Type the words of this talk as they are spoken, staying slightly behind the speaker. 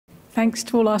thanks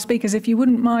to all our speakers. If you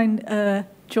wouldn't mind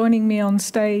joining me on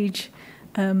stage,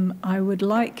 I would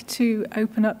like to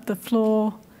open up the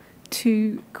floor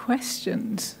to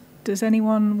questions. Does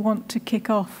anyone want to kick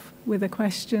off with a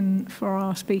question for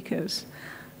our speakers?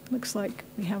 Looks like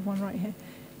we have one right here.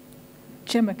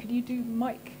 Gemma, could you do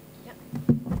mic? Yeah.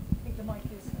 I think the mic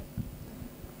is...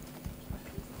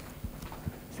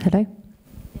 Hello.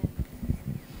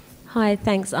 Hi,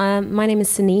 thanks. My name is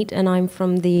Saneet, and I'm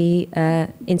from the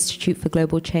Institute for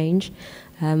Global Change.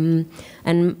 And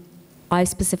I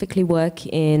specifically work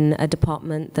in a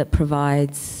department that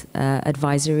provides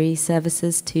advisory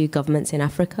services to governments in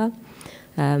Africa.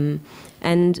 And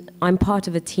I'm part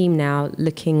of a team now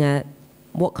looking at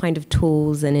what kind of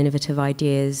tools and innovative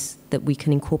ideas that we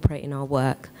can incorporate in our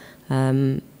work.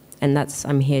 And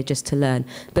I'm here just to learn.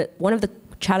 But one of the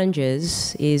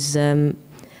challenges is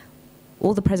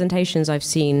all the presentations I've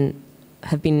seen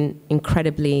have been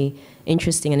incredibly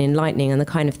interesting and enlightening, and the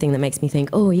kind of thing that makes me think,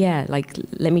 oh yeah, like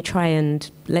let me try and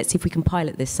let's see if we can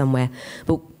pilot this somewhere.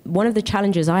 But one of the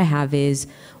challenges I have is,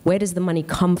 where does the money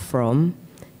come from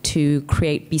to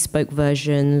create bespoke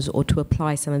versions or to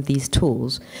apply some of these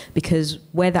tools? Because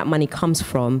where that money comes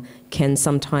from can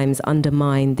sometimes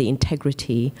undermine the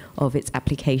integrity of its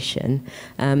application.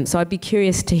 So I'd be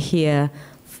curious to hear,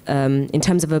 in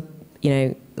terms of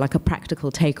like a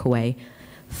practical takeaway,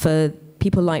 for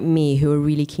people like me who are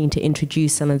really keen to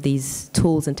introduce some of these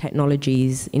tools and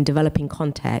technologies in developing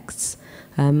contexts,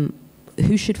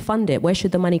 who should fund it? Where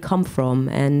should the money come from?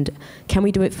 And can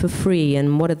we do it for free?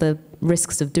 And what are the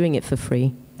risks of doing it for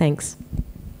free? Thanks.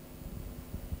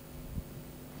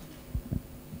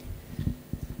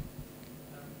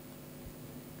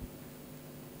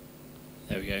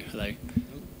 There we go. Hello.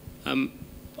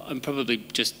 I'm probably,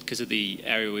 just because of the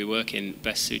area we work in,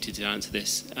 best suited to answer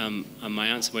this. And my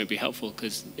answer won't be helpful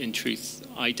because, in truth,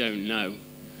 I don't know.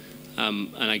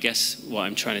 And I guess what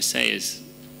I'm trying to say is,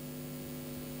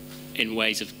 in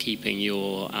ways of keeping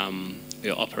your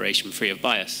operation free of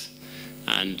bias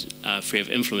and free of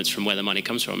influence from where the money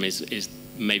comes from, is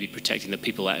maybe protecting the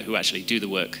people who actually do the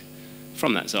work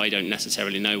from that. So I don't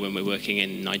necessarily know, when we're working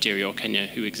in Nigeria or Kenya,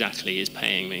 who exactly is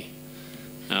paying me.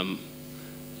 And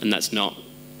that's not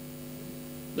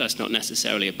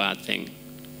necessarily a bad thing.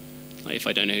 Like, if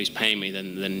I don't know who's paying me,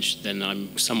 then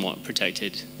I'm somewhat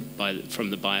protected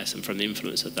from the bias and from the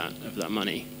influence of that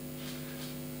money.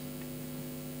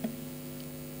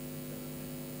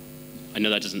 I know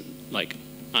that doesn't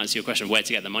answer your question of where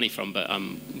to get the money from, but it's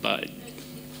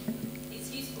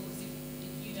useful, because if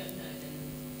you don't know, then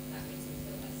that makes me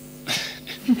feel less.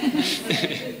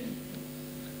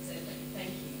 So thank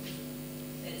you.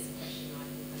 That is a question I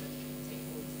will kind of take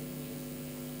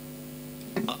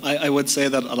forward. I would say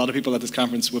that a lot of people at this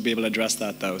conference would be able to address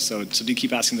that, though. So do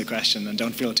keep asking the question, and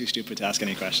don't feel too stupid to ask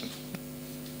any question.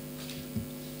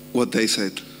 What they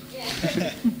said.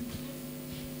 Yeah.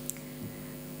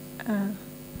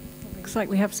 Looks like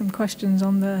we have some questions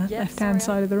on the left-hand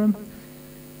side of the room.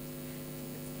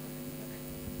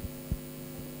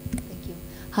 Thank you.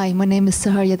 Hi, my name is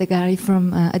Sahar Yadagari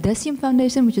from Adesium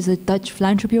Foundation, which is a Dutch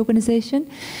philanthropy organization.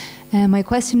 My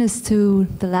question is to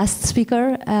the last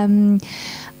speaker. I'm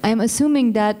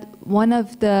assuming that one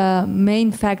of the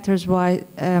main factors why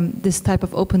this type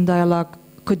of open dialogue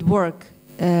could work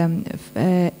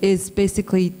is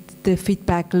basically the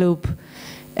feedback loop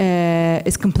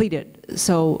is completed.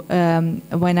 So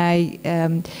when I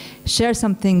share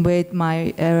something with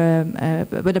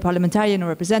with a parliamentarian or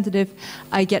representative,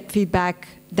 I get feedback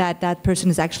that that person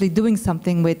is actually doing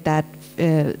something with that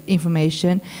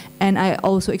information, and I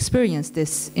also experience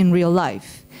this in real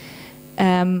life.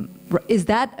 Is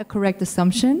that a correct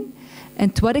assumption?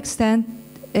 And to what extent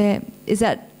is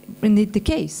that indeed the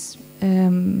case?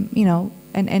 And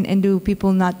do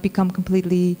people not become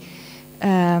completely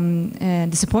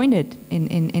disappointed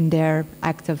in their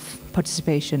active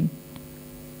participation?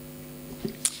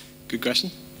 Good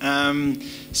question.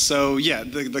 So yeah,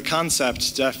 the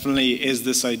concept definitely is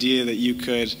this idea that you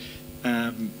could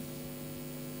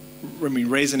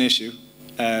raise an issue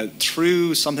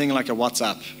through something like a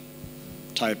WhatsApp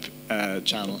type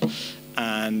channel,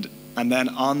 and then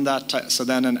on that, so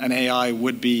then an AI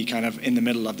would be kind of in the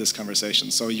middle of this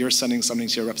conversation. So you're sending something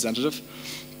to your representative,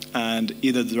 and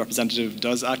either the representative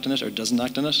does act on it or doesn't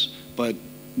act on it, but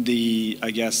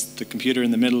I guess the computer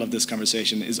in the middle of this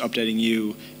conversation is updating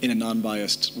you in a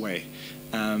non-biased way,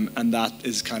 and that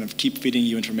is kind of keep feeding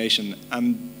you information.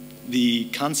 And the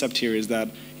concept here is that,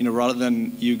 rather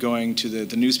than you going to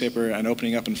the newspaper and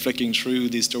opening up and flicking through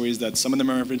these stories, that some of them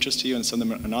are of interest to you and some of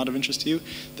them are not of interest to you,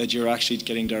 that you're actually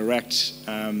getting direct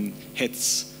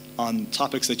hits on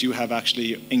topics that you have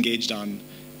actually engaged on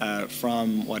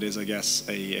from what is, I guess,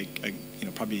 a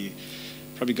probably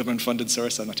government-funded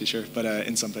source. I'm not too sure, but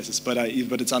in some places. But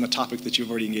it's on a topic that you've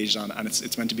already engaged on, and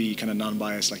it's meant to be kind of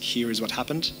non-biased. Like, here is what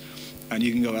happened, and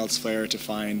you can go elsewhere to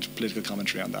find political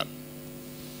commentary on that.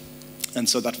 And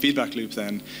so that feedback loop,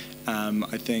 then,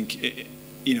 I think,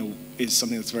 is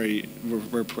something that's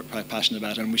we're passionate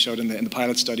about, and we showed in the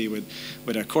pilot study with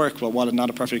Cork. Well, while not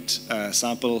a perfect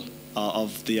sample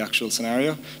of the actual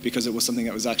scenario, because it was something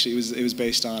that was actually it was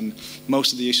based on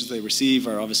most of the issues they receive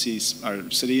are obviously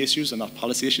city issues and not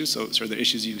policy issues. So the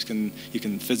issues you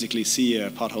can physically see a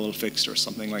pothole fixed or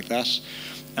something like that.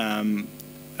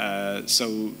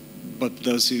 But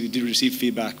those who did receive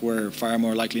feedback were far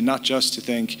more likely not just to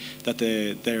think that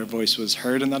their voice was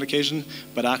heard on that occasion,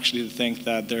 but actually to think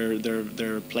that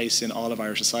their place in all of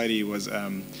Irish society was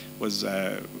I'm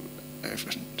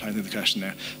trying to think of the question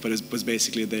there, but it was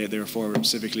basically they were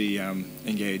civically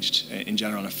engaged in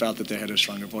general and felt that they had a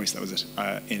stronger voice. That was it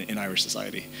in Irish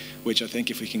society, which I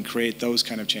think if we can create those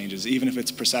kind of changes, even if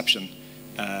it's perception,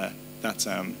 that's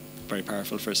very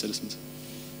powerful for citizens.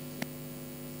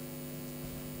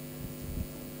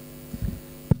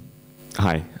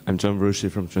 Hi, I'm John Brucey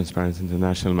from Transparency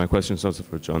International. My question is also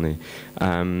for Johnny.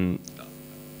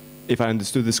 If I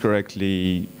understood this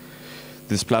correctly,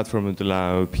 this platform would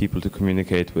allow people to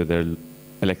communicate with their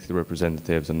elected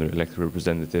representatives, and their elected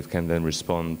representative can then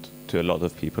respond to a lot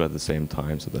of people at the same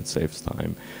time, so that saves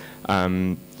time.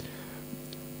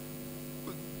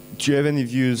 Do you have any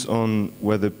views on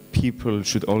whether people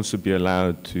should also be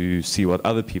allowed to see what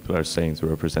other people are saying to a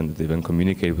representative and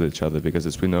communicate with each other? Because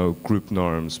as we know, group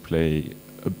norms play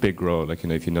a big role. Like,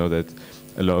 if you know that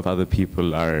a lot of other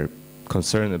people are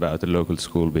concerned about the local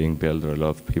school being built, or a lot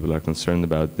of people are concerned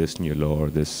about this new law or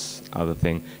this other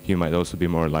thing, you might also be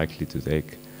more likely to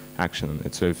take action on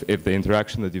it. So if the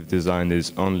interaction that you've designed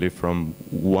is only from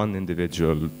one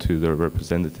individual to the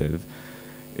representative,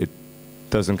 it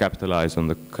doesn't capitalize on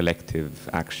the collective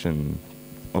action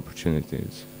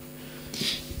opportunities.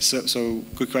 So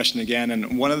good question again.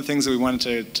 And one of the things that we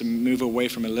wanted to move away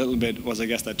from a little bit was, I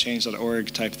guess, that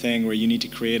change.org type thing where you need to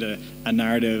create a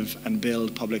narrative and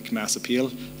build public mass appeal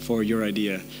for your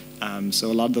idea. So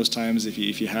a lot of those times, if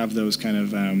you have those kind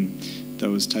of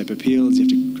those type appeals, you have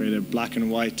to create a black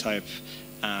and white type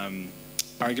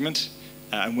argument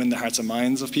and win the hearts and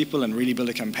minds of people, and really build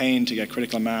a campaign to get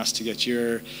critical mass, to get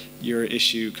your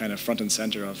issue kind of front and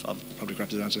center of public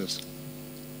representatives.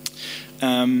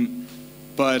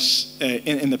 But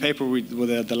in the paper,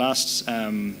 the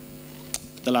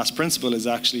last principle is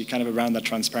actually kind of around that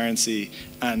transparency,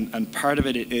 and part of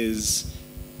it is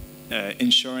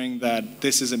ensuring that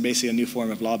this is basically a new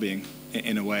form of lobbying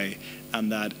in a way,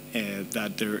 and that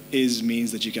there is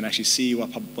means that you can actually see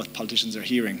what politicians are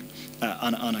hearing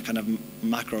on a kind of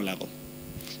macro level.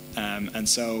 And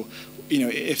so,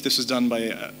 if this was done by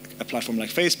a platform like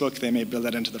Facebook, they may build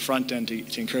that into the front end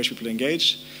to encourage people to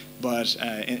engage. But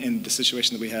in the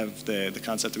situation that we have, the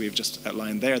concept that we've just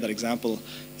outlined there, that example,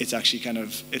 it's actually kind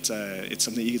of it's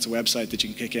something. It's a website that you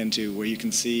can click into where you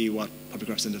can see what public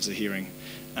representatives are hearing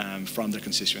from their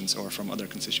constituents or from other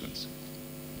constituents.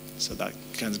 So that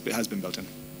kind of has been built in.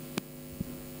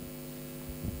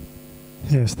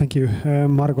 Yes, thank you.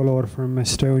 Margo Loor from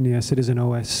Estonia, Citizen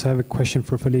OS. I have a question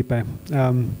for Felipe.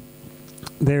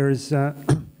 There's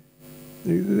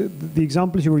the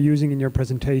examples you were using in your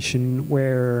presentation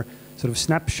were sort of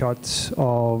snapshots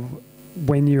of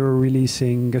when you're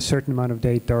releasing a certain amount of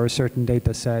data or a certain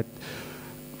data set,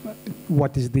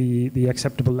 what is the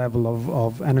acceptable level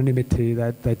of anonymity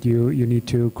that you need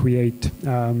to create.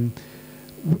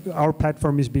 Our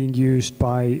platform is being used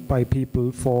by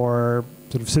people for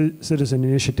sort of citizen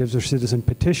initiatives or citizen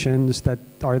petitions that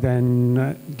are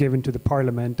then given to the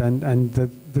parliament, and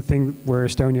the thing where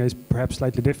Estonia is perhaps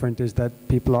slightly different is that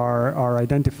people are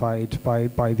identified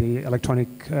by the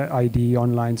electronic ID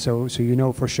online, so you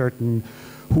know for certain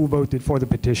who voted for the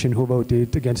petition, who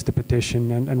voted against the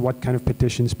petition, and what kind of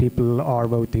petitions people are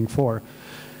voting for.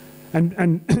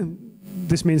 And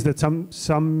this means that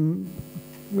some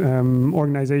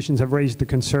organizations have raised the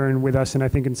concern with us, and I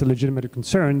think it's a legitimate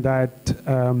concern, that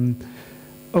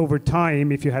over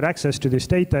time, if you had access to this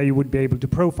data, you would be able to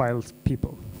profile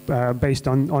people based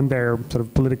on their sort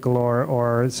of political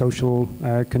or social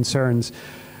concerns.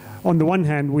 On the one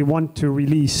hand, we want to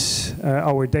release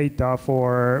our data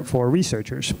for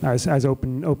researchers as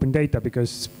open data,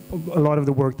 because a lot of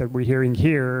the work that we're hearing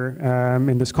here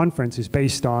in this conference is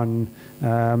based on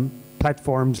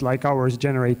platforms like ours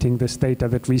generating this data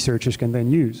that researchers can then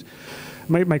use.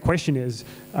 My question is,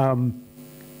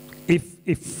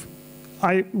 if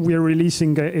we're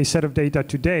releasing a set of data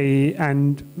today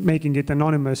and making it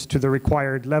anonymous to the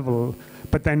required level,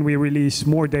 but then we release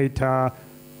more data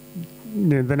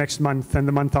the next month and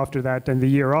the month after that and the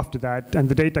year after that, and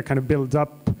the data kind of builds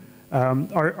up.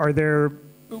 Are there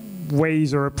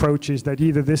ways or approaches that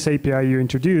either this API you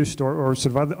introduced or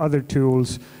sort of other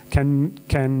tools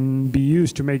can be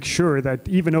used to make sure that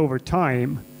even over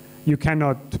time you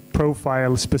cannot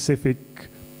profile specific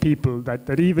people,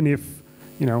 that even if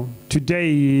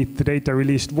today the data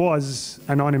released was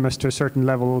anonymous to a certain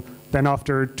level, then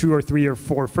after 2 or 3 or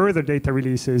 4 further data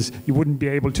releases, you wouldn't be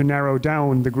able to narrow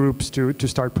down the groups to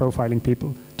start profiling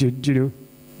people. Do you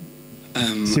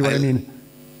see what I mean?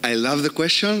 I love the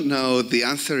question. Now, the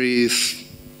answer is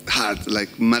hard.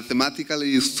 Like,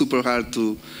 mathematically, it's super hard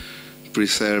to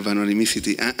preserve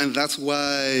anonymity. And that's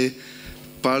why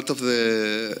part of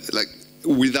the,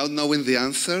 without knowing the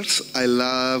answers, I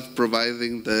love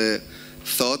providing the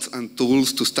thoughts and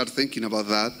tools to start thinking about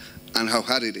that and how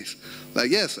hard it is. Like,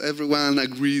 yes, everyone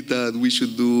agreed that we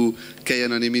should do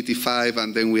k-anonymity 5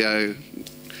 and then we are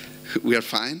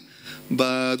fine.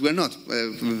 But we're not.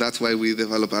 That's why we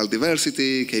develop our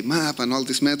diversity, K-map, and all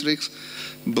these metrics.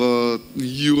 But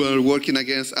you are working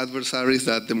against adversaries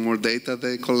that the more data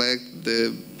they collect,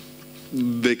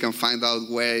 they can find out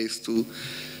ways to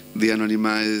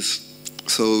de-anonymize.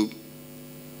 So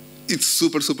it's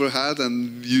super, super hard,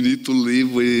 and you need to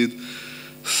live with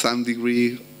some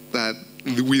degree that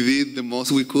we did the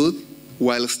most we could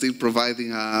while still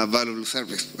providing a valuable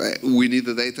service. We need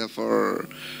the data for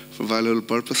valuable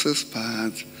purposes,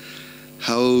 but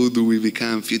how do we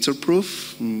become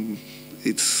future-proof?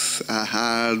 It's a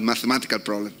hard mathematical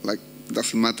problem. Like,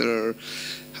 doesn't matter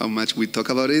how much we talk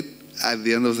about it. At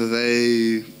the end of the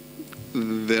day,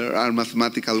 there are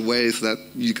mathematical ways that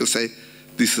you can say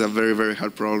this is a very, very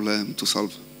hard problem to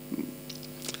solve.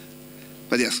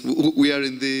 But yes, we are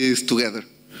in this together.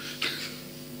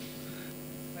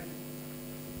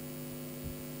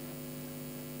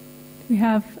 We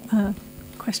have a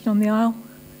question on the aisle.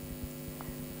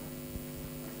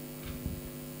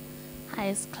 Hi,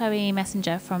 it's Chloe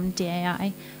Messenger from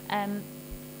DAI.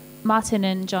 Martin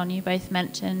and John, you both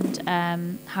mentioned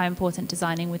how important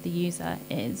designing with the user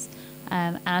is.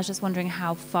 And I was just wondering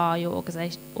how far your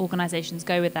organizations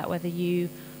go with that, whether you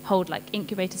hold like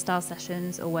incubator-style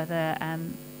sessions or whether,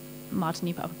 Martin,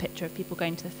 you put up a picture of people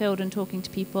going to the field and talking to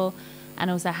people, and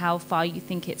also how far you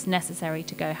think it's necessary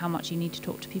to go, how much you need to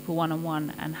talk to people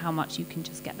one-on-one, and how much you can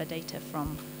just get the data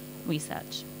from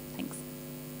research. Thanks.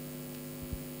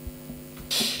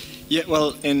 Yeah,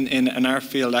 well, in our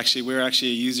field, actually, we're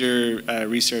actually a user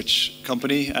research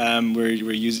company. We're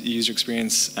user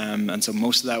experience, and so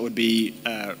most of that would be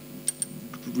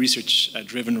research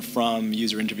driven from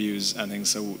user interviews and things.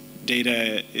 So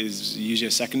data is usually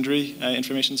a secondary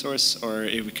information source, or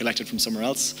it would be collected from somewhere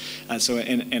else. And so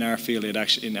in our field, it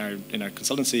actually in our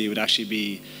consultancy, it would actually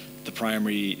be the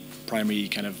primary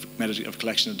kind of method of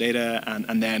collection of data,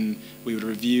 and then we would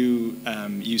review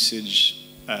usage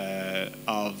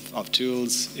of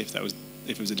tools. If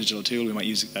it was a digital tool, we might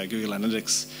use Google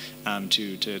Analytics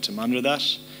to monitor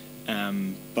that.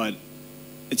 But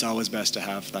it's always best to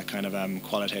have that kind of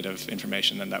qualitative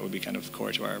information, and that would be kind of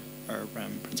core to our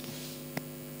principle.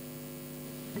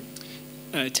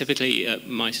 Typically, at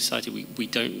mySociety, we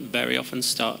don't very often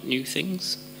start new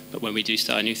things, but when we do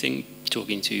start a new thing,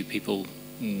 talking to people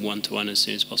one-to-one as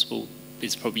soon as possible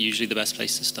is probably usually the best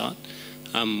place to start.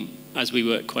 As we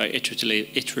work quite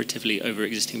iteratively over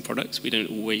existing products, we don't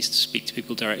always speak to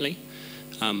people directly,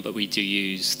 but we do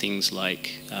use things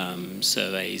like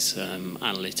surveys,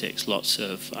 analytics, lots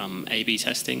of A/B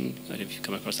testing. I don't know if you've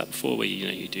come across that before, where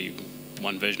you do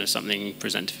one version of something,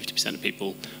 present to 50% of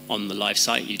people on the live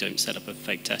site. You don't set up a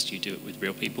fake test, you do it with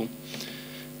real people.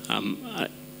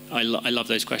 I love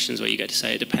those questions where you get to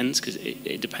say it depends, because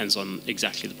it depends on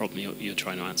exactly the problem you're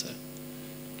trying to answer.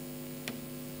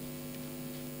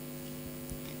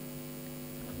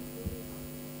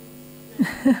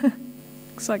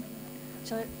 Looks like,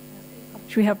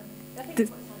 should we have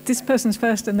this person's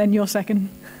first and then your second?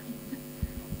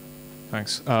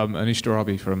 Thanks. Anish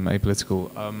Dorabi from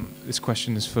Apolitical. This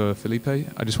question is for Felipe.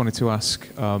 I just wanted to ask,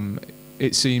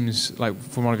 it seems like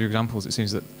from one of your examples, it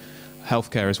seems that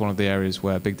healthcare is one of the areas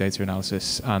where big data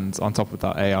analysis and on top of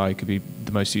that AI could be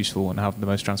the most useful and have the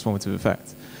most transformative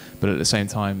effect. But at the same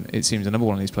time, it seems another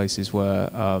one of these places where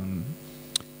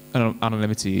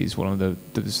anonymity is one of that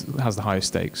has the highest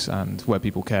stakes and where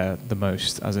people care the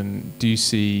most. As in, do you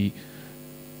see,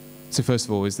 so first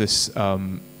of all, is this,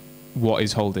 what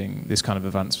is holding this kind of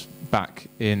advance back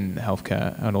in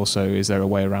healthcare? And also, is there a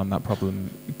way around that problem,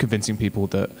 convincing people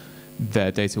that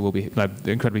their data will be, like,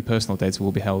 the incredibly personal data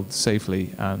will be held safely,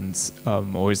 and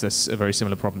or is this a very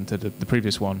similar problem to the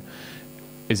previous one?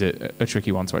 Is it a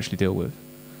tricky one to actually deal with?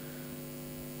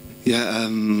 Yeah,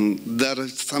 that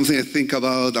is something I think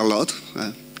about a lot.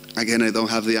 Again, I don't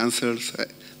have the answers.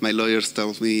 My lawyers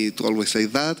tell me to always say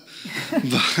that.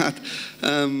 But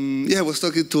yeah, I was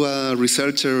talking to a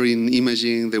researcher in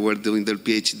imaging. They were doing their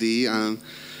PhD. And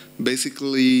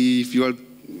basically, if you are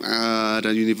at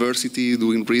a university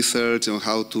doing research on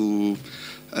how to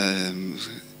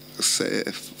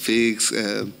fix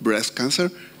breast cancer,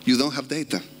 you don't have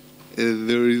data.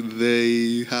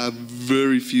 They have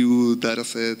very few data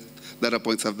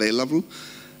points available,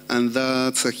 and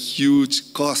that's a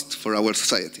huge cost for our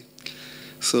society.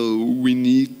 So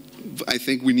I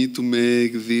think we need to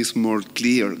make this more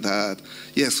clear that,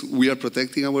 yes, we are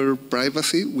protecting our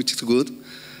privacy, which is good,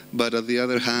 but on the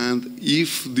other hand,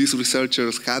 if these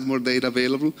researchers had more data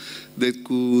available, they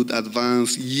could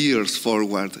advance years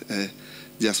forward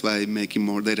just by making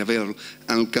more data available.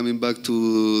 And coming back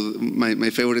to my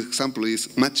favorite example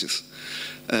is matches.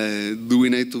 Do we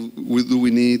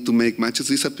need to make matches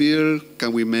disappear?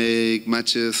 Can we make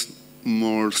matches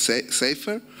more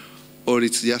safer? Or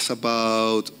it's just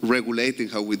about regulating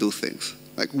how we do things?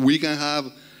 Like, we can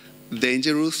have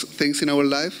dangerous things in our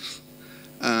lives,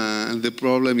 and the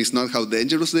problem is not how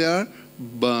dangerous they are,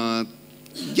 but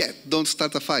yeah, don't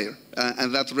start a fire.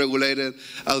 And that's regulated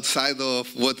outside of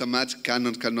what a match can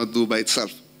and cannot do by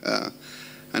itself.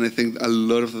 And I think a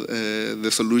lot of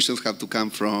the solutions have to come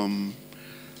from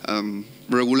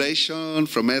regulation,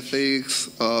 from ethics,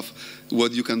 of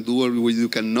what you can do or what you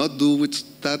cannot do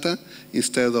with data,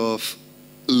 instead of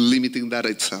limiting data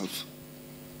itself.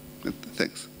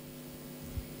 Thanks.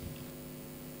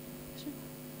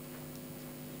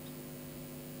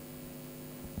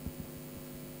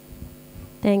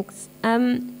 Thanks.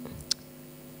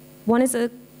 One is a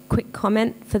quick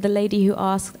comment for the lady who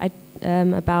asked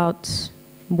about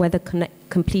whether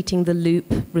completing the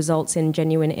loop results in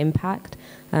genuine impact.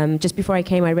 Just before I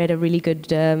came, I read a really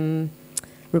good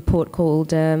report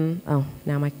called, oh,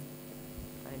 now my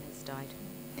phone has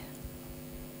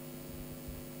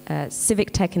died.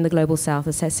 Civic Tech in the Global South,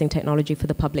 Assessing Technology for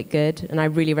the Public Good, and I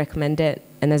really recommend it.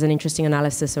 And there's an interesting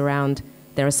analysis around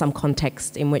there are some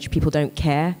contexts in which people don't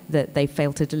care that they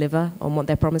fail to deliver on what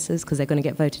their promises because they're going to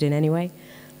get voted in anyway.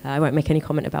 I won't make any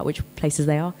comment about which places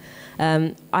they are.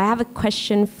 I have a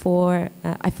question for,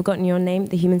 I've forgotten your name,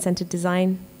 the human-centered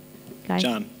design guy?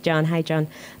 John. John, hi John.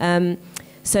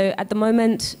 So at the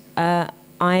moment,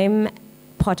 I'm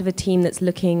part of a team that's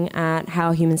looking at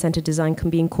how human-centered design can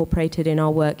be incorporated in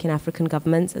our work in African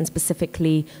governments, and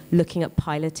specifically looking at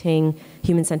piloting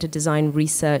human-centered design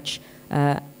research.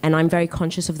 And I'm very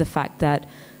conscious of the fact that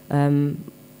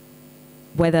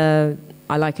whether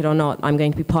I like it or not, I'm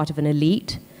going to be part of an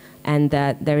elite, and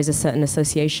that there is a certain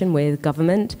association with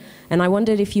government. And I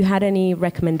wondered if you had any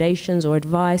recommendations or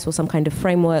advice or some kind of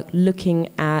framework looking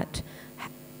at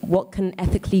what can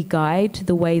ethically guide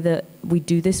the way that we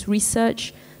do this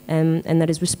research, and that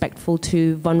is respectful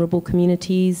to vulnerable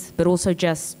communities, but also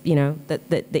just, you know,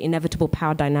 the inevitable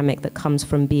power dynamic that comes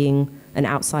from being an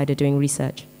outsider doing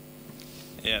research.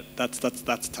 Yeah, that's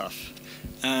tough.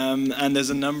 And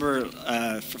there's a number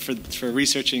for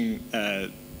researching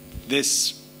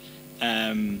this.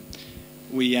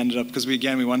 We ended up, because we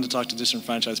wanted to talk to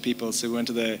disenfranchised people, so we went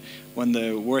to one of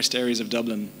the worst areas of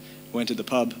Dublin, went to the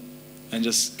pub, and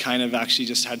just kind of actually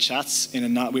just had chats.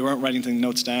 We weren't writing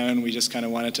notes down. We just kind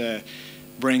of wanted to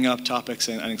bring up topics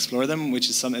and explore them, which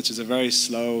is a very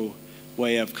slow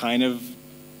way of kind of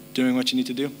doing what you need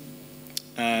to do.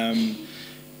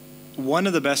 One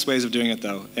of the best ways of doing it,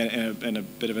 though, in a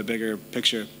bit of a bigger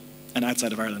picture, and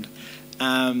outside of Ireland,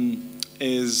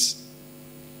 is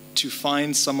to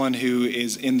find someone who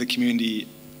is in the community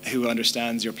who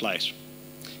understands your plight,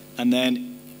 and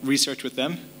then research with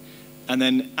them, and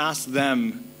then ask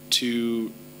them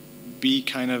to be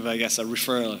kind of, I guess, a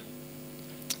referral,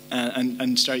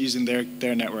 and start using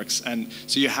their networks. And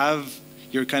so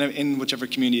you're kind of in whichever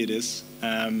community it is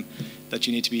that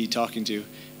you need to be talking to,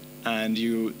 and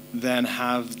you then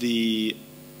have the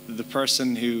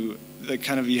person who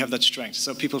you have that strength.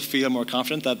 So people feel more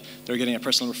confident that they're getting a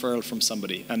personal referral from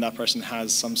somebody, and that person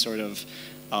has some sort of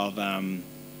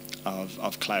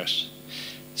clout.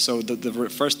 So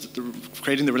first,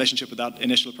 creating the relationship with that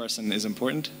initial person is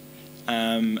important,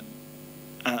 and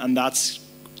that's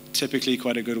typically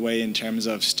quite a good way in terms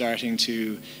of starting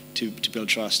to build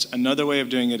trust. Another way of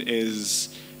doing it is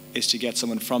to get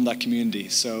someone from that community.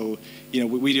 So,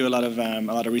 we do a lot of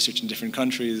research in different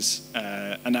countries,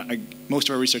 and most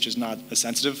of our research is not as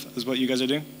sensitive as what you guys are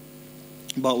doing.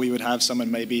 but we would have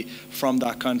someone maybe from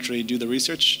that country do the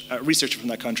research, researcher from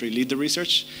that country lead the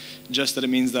research, just that it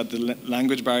means that the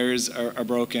language barriers are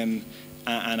broken,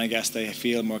 and I guess they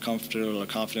feel more comfortable or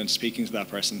confident speaking to that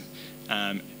person,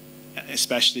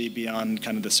 especially beyond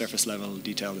kind of the surface level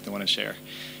detail that they want to share.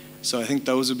 So I think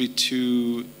those would be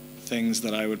two things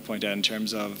that I would point out in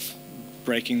terms of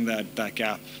breaking that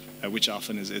gap, which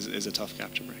often is a tough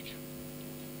gap to break.